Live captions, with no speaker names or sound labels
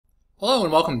Hello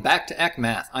and welcome back to Ec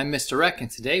Math. I'm Mr. Eck,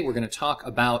 and today we're going to talk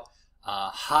about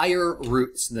higher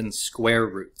roots than square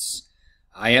roots.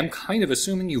 I am kind of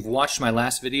assuming you've watched my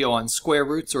last video on square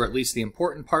roots, or at least the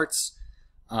important parts,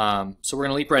 so we're going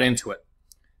to leap right into it.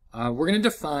 We're going to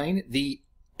define the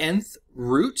nth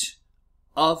root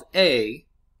of a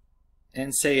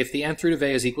and say if the nth root of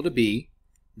a is equal to b,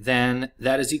 then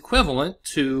that is equivalent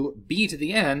to b to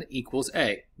the n equals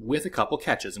a, with a couple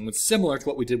catches, and it's similar to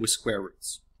what we did with square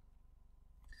roots.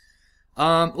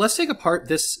 Let's take apart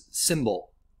this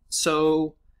symbol.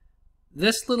 So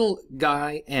this little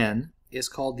guy n is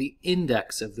called the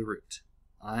index of the root.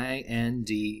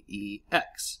 I-N-D-E-X.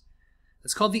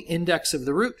 It's called the index of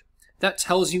the root. That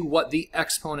tells you what the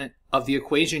exponent of the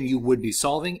equation you would be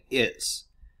solving is.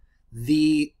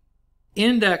 The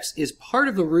index is part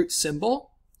of the root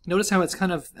symbol. Notice how it's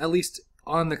kind of, at least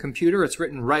on the computer, it's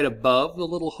written right above the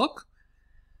little hook.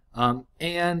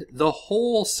 And the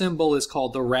whole symbol is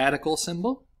called the radical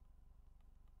symbol.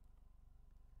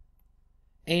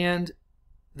 And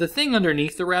the thing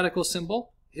underneath the radical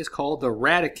symbol is called the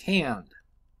radicand.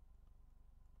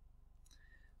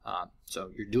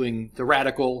 So you're doing the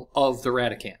radical of the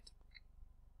radicand.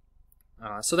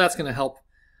 So that's going to help.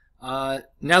 Now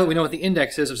that we know what the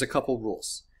index is, there's a couple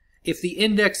rules. If the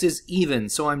index is even,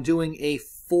 so I'm doing a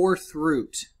fourth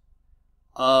root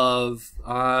of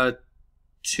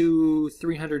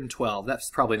 312,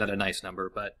 that's probably not a nice number,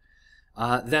 but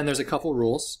then there's a couple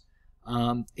rules.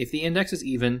 If the index is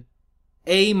even,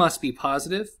 a must be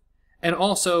positive, and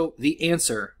also the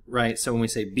answer, right? So when we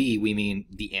say b, we mean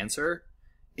the answer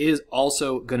is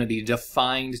also going to be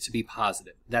defined to be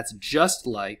positive. That's just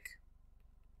like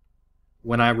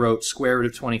when I wrote square root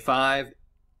of 25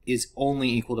 is only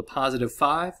equal to positive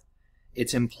 5.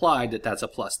 It's implied that that's a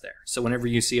plus there. So whenever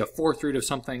you see a fourth root of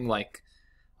something like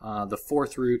the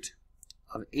fourth root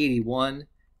of 81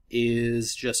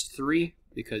 is just 3,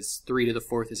 because 3 to the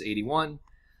fourth is 81.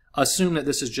 Assume that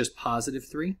this is just positive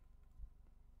 3,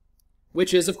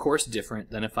 which is, of course, different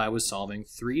than if I was solving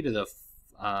 3 to the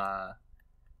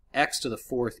x to the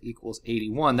fourth equals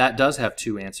 81. That does have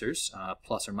two answers,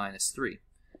 plus or minus 3,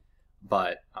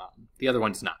 but the other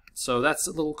one does not. So that's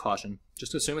a little caution.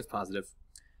 Just assume it's positive.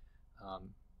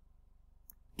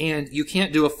 And you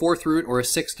can't do a fourth root or a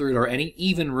sixth root or any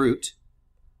even root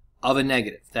of a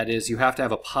negative. That is, you have to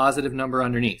have a positive number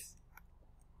underneath.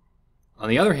 On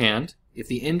the other hand, if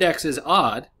the index is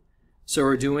odd, so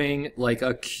we're doing like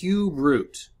a cube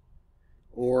root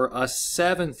or a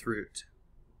seventh root,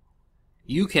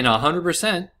 you can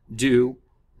 100% do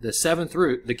the seventh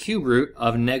root, the cube root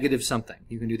of negative something.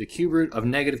 You can do the cube root of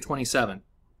negative 27.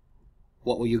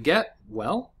 What will you get?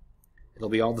 Well, it'll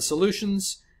be all the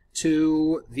solutions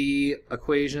to the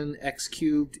equation x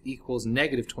cubed equals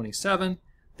negative 27.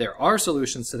 There are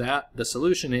solutions to that. The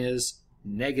solution is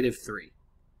negative 3.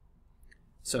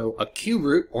 So a cube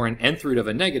root, or an nth root of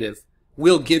a negative,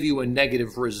 will give you a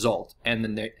negative result.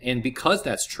 And because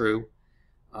that's true,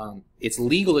 it's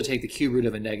legal to take the cube root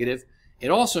of a negative. It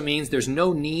also means there's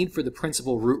no need for the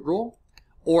principal root rule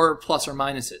or plus or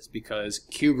minuses, because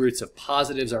cube roots of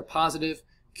positives are positive,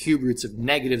 cube roots of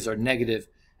negatives are negative,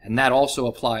 and that also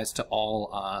applies to all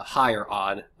higher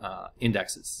odd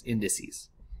indices.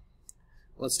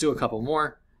 Let's do a couple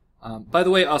more. By the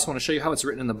way, I also want to show you how it's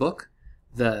written in the book.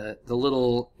 The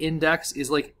little index is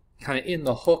like kind of in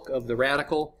the hook of the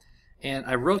radical, and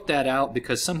I wrote that out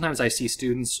because sometimes I see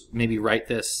students maybe write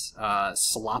this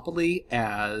sloppily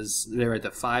as they're at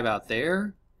the 5 out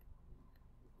there,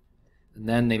 and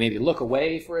then they maybe look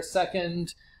away for a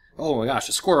second. Oh my gosh,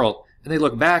 a squirrel. And they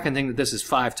look back and think that this is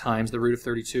 5 times the root of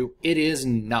 32. It is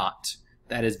not.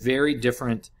 That is very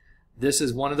different. This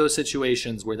is one of those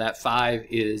situations where that 5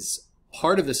 is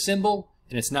part of the symbol,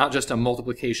 and it's not just a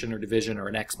multiplication or division or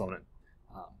an exponent.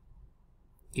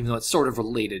 Even though it's sort of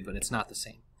related, but it's not the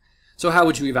same. So how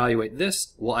would you evaluate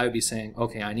this? Well, I would be saying,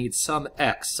 okay, I need some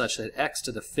x such that x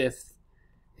to the 5th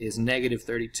is negative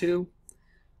 32.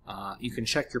 You can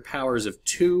check your powers of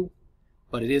 2,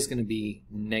 but it is going to be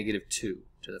negative 2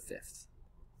 to the 5th.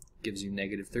 Gives you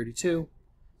negative 32.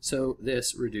 So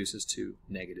this reduces to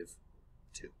negative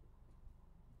 2.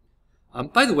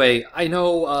 By the way, I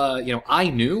know, I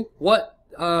knew what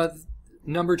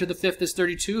number to the 5th is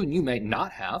 32, and you may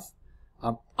not have.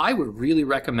 I would really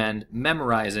recommend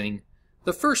memorizing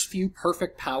the first few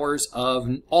perfect powers of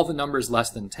all the numbers less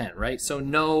than 10, right? So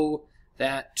know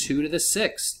that 2 to the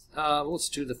 6th, what's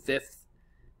 2 to the 5th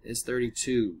is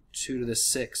 32. 2 to the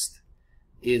 6th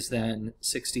is then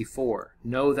 64.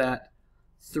 Know that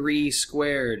 3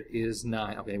 squared is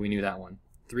 9. Okay, we knew that one.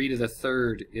 3 to the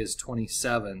 3rd is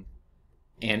 27.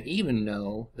 And even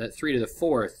know that 3 to the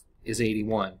 4th is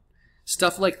 81.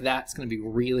 Stuff like that's going to be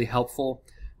really helpful.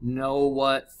 Know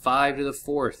what 5 to the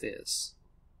 4th is.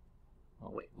 Oh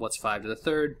wait, what's 5 to the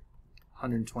 3rd?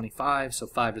 125, so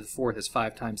 5 to the 4th is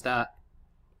 5 times that.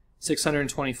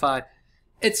 625,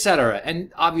 etc.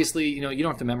 And obviously, you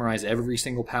don't have to memorize every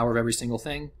single power of every single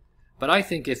thing, but I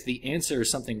think if the answer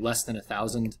is something less than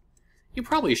 1,000, you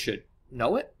probably should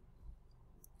know it.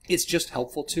 It's just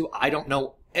helpful to. I don't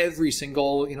know every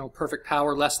single, perfect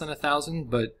power less than 1,000,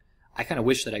 but I kind of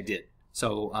wish that I did.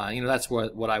 So, that's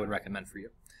what I would recommend for you.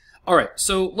 All right,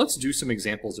 so let's do some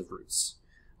examples of roots.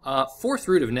 4th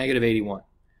root of negative 81.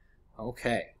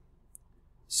 Okay.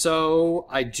 So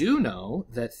I do know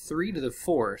that 3 to the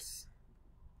 4th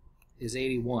is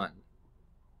 81.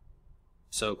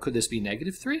 So could this be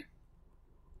negative 3?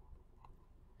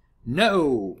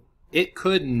 No, it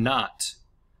could not.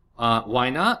 Why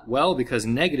not? Well, because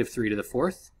negative 3 to the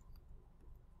 4th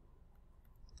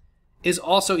is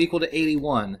also equal to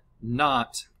 81,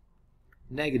 not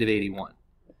negative 81.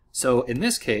 So in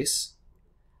this case,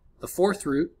 the 4th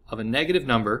root of a negative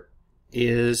number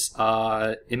is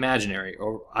imaginary,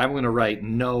 or I'm going to write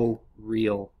no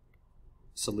real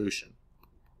solution.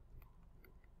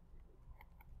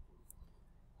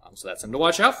 So that's something to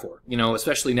watch out for,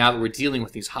 especially now that we're dealing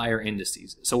with these higher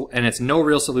indices. So, and it's no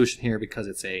real solution here because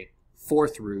it's a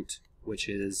 4th root, which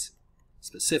is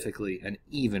specifically an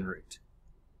even root.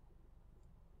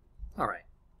 All right,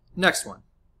 next one.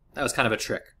 That was kind of a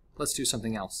trick. Let's do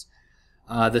something else.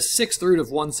 The 6th root of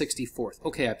 1/64.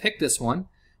 Okay, I picked this one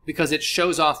because it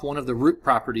shows off one of the root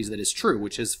properties that is true,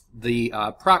 which is the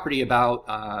property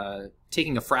about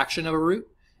taking a fraction of a root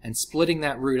and splitting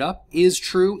that root up is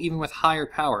true even with higher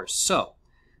powers. So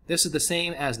this is the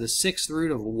same as the 6th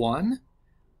root of 1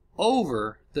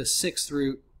 over the 6th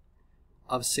root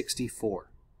of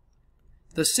 64.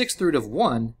 The 6th root of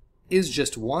 1 is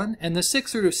just 1, and the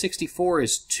 6th root of 64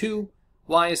 is 2.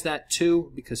 Why is that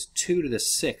 2? Because 2 to the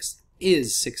 6th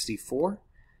is 64.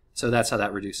 So that's how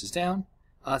that reduces down.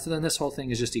 So then this whole thing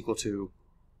is just equal to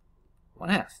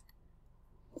 1/2.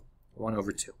 1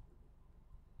 over 2.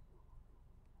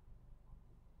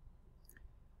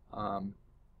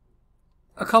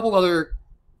 A couple other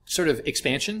sort of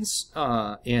expansions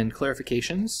and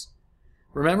clarifications.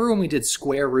 Remember when we did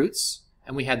square roots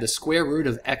and we had the square root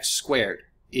of x squared?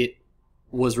 It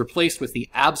was replaced with the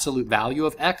absolute value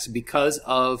of x because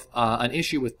of an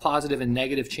issue with positive and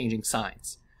negative changing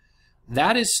signs.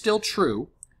 That is still true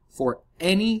for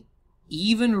any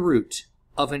even root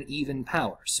of an even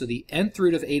power. So the nth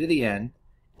root of a to the n,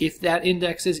 if that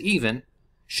index is even,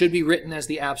 should be written as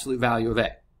the absolute value of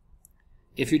a.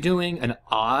 If you're doing an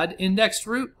odd indexed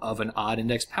root of an odd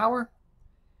indexed power,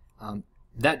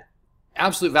 that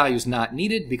absolute value is not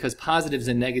needed because positives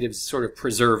and negatives sort of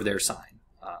preserve their sign.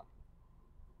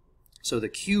 So the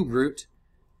cube root,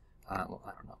 well,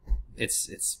 I don't know.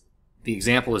 It's the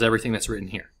example is everything that's written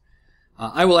here.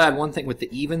 I will add one thing with the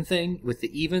even thing. With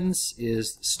the evens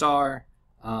is star,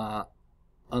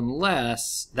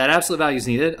 unless that absolute value is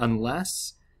needed,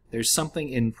 unless there's something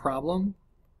in problem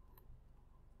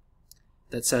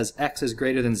that says x is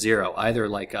greater than 0, either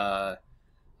like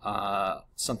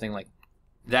something like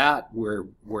that where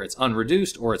it's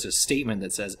unreduced, or it's a statement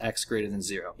that says x greater than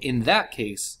 0. In that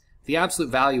case, the absolute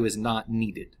value is not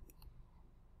needed,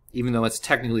 even though it's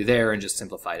technically there and just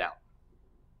simplified out.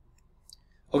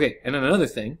 Okay, and then another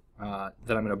thing that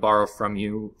I'm going to borrow from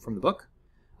you from the book,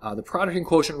 the product and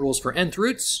quotient rules for nth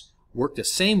roots work the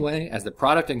same way as the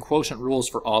product and quotient rules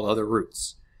for all other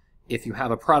roots. If you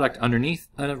have a product underneath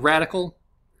a radical,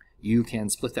 you can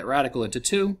split that radical into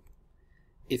 2.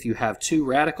 If you have 2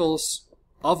 radicals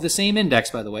of the same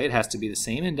index, by the way, it has to be the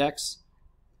same index,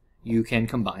 you can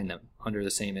combine them under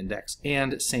the same index.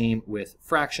 And same with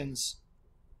fractions.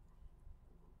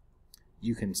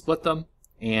 You can split them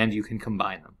and you can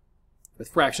combine them. With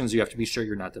fractions, you have to be sure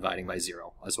you're not dividing by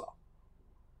 0 as well.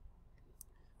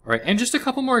 All right, and just a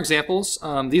couple more examples.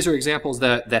 These are examples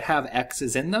that have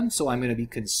x's in them, so I'm going to be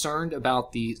concerned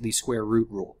about the square root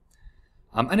rule.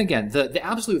 And again, the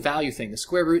absolute value thing, the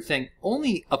square root thing,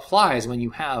 only applies when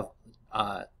you have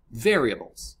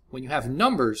variables. When you have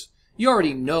numbers, you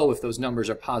already know if those numbers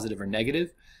are positive or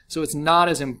negative, so it's not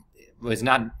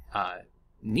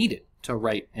needed to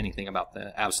write anything about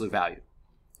the absolute value.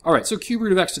 All right, so cube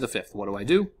root of x to the 5th. What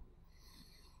do?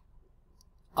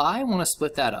 I want to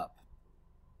split that up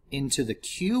into the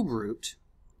cube root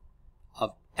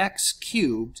of x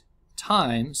cubed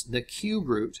times the cube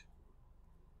root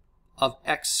of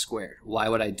x squared. Why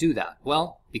would I do that?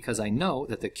 Well, because I know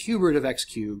that the cube root of x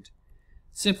cubed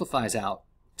simplifies out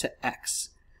to x.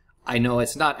 I know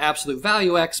it's not absolute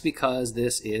value x because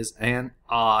this is an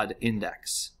odd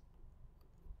index.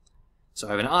 So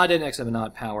I have an odd index, I have an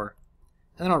odd power,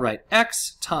 and then I'll write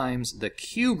x times the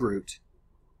cube root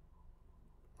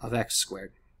of x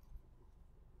squared.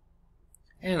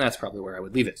 And that's probably where I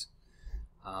would leave it.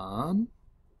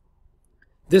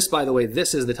 This, by the way,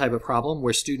 this is the type of problem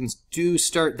where students do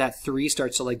start, that 3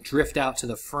 starts to like drift out to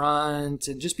the front,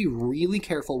 and just be really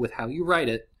careful with how you write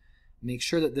it. Make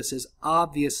sure that this is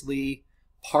obviously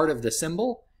part of the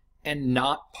symbol and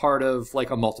not part of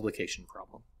like a multiplication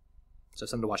problem. So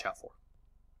something to watch out for.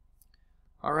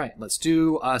 All right, let's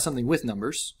do something with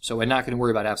numbers. So we're not going to worry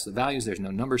about absolute values. There's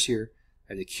no numbers here.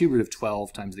 I have the cube root of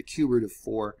 12 times the cube root of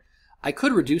 4. I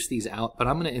could reduce these out, but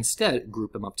I'm going to instead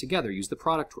group them up together, use the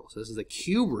product rule. So this is the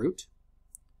cube root.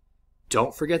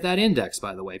 Don't forget that index,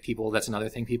 by the way. People, that's another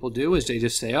thing people do, is they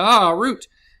just say, ah, root,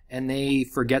 and they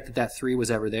forget that that 3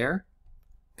 was ever there.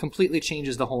 Completely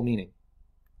changes the whole meaning.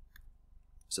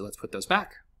 So let's put those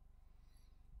back.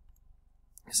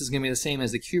 This is going to be the same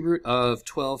as the cube root of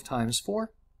 12 times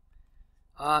 4.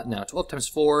 Now, 12 times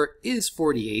 4 is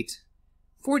 48.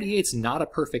 48 is not a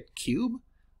perfect cube.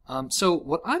 So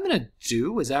what I'm going to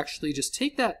do is actually just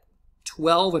take that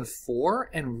 12 and 4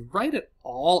 and write it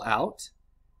all out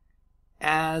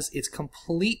as its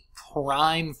complete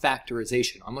prime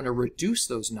factorization. I'm going to reduce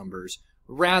those numbers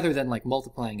rather than like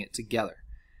multiplying it together.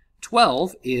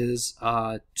 12 is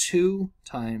 2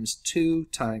 times 2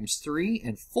 times 3,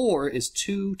 and 4 is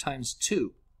 2 times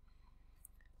 2.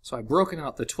 So I've broken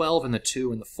out the 12 and the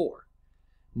 2 and the 4.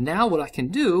 Now what I can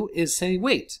do is say,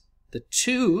 wait, the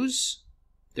 2's,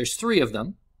 there's 3 of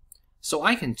them, so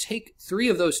I can take 3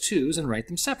 of those 2's and write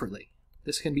them separately.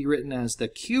 This can be written as the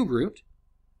cube root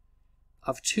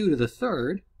of 2 to the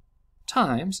 3rd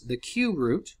times the cube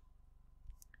root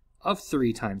of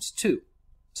 3 times 2.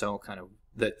 So kind of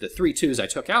the 3 2's I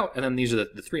took out, and then these are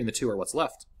the 3 and the 2 are what's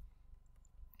left.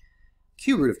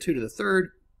 Cube root of 2 to the 3rd,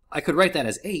 I could write that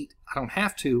as 8. I don't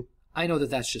have to. I know that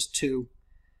that's just 2.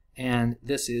 And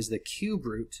this is the cube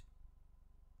root.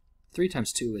 3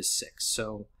 times 2 is 6.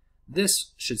 So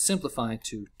this should simplify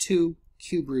to 2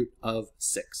 cube root of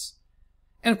 6.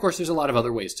 And of course, there's a lot of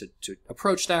other ways to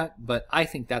approach that, but I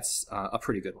think that's a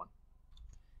pretty good one.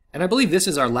 And I believe this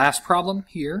is our last problem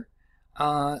here.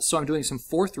 So I'm doing some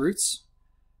 4th roots.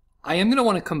 I am going to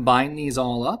want to combine these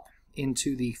all up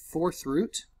into the 4th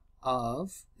root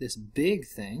of this big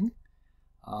thing,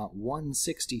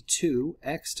 162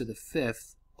 x to the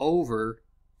 5th over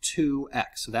 2x.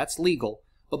 So that's legal.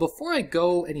 But before I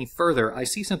go any further, I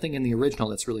see something in the original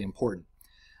that's really important.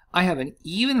 I have an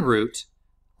even root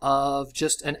of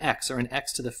just an x, or an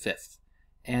x to the 5th.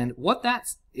 And what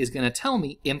that is going to tell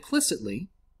me implicitly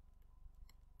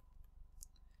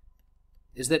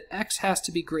is that x has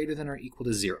to be greater than or equal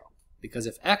to 0. Because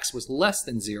if x was less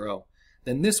than 0,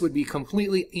 then this would be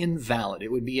completely invalid.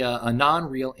 It would be a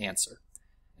non-real answer.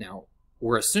 Now,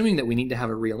 we're assuming that we need to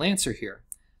have a real answer here.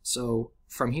 So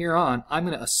from here on, I'm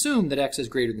going to assume that x is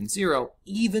greater than 0,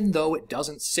 even though it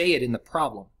doesn't say it in the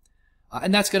problem.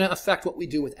 And that's going to affect what we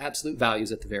do with absolute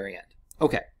values at the very end.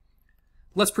 Okay,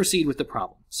 let's proceed with the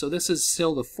problem. So this is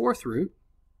still the 4th root.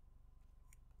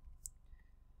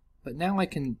 But now I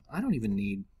don't even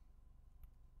need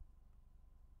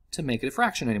to make it a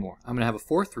fraction anymore. I'm going to have a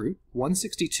 4th root.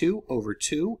 162 over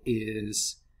 2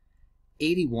 is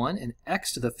 81, and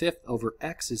x to the 5th over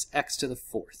x is x to the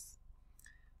 4th.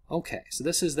 Okay, so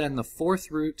this is then the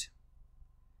 4th root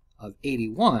of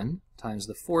 81 times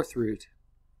the 4th root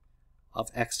of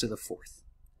x to the 4th.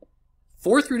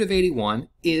 4th root of 81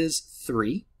 is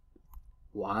 3.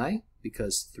 Why?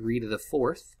 Because 3 to the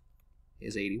 4th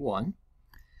is 81.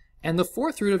 And the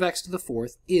 4th root of x to the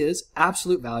 4th is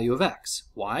absolute value of x.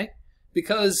 Why?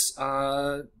 Because,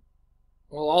 well,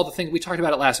 all the things, we talked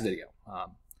about it last video.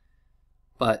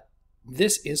 But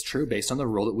this is true based on the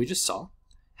rule that we just saw.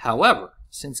 However,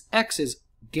 since x is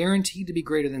guaranteed to be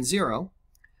greater than 0,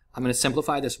 I'm going to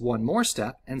simplify this one more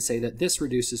step and say that this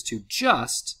reduces to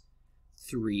just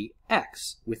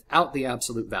 3x without the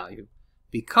absolute value.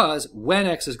 Because when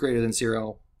x is greater than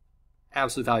 0,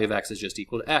 absolute value of x is just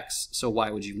equal to x, so why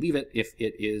would you leave it if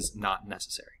it is not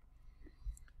necessary?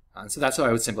 So that's how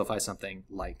I would simplify something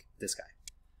like this guy.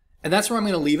 And that's where I'm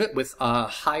going to leave it with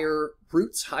higher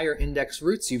roots, higher index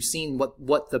roots. You've seen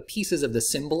what the pieces of the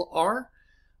symbol are.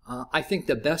 I think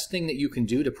the best thing that you can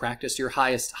do to practice your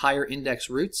higher index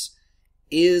roots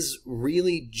is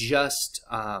really just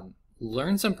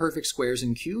learn some perfect squares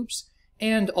and cubes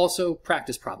and also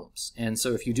practice problems. And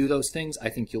so if you do those things, I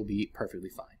think you'll be perfectly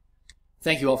fine.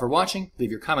 Thank you all for watching.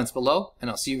 Leave your comments below, and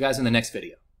I'll see you guys in the next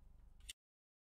video.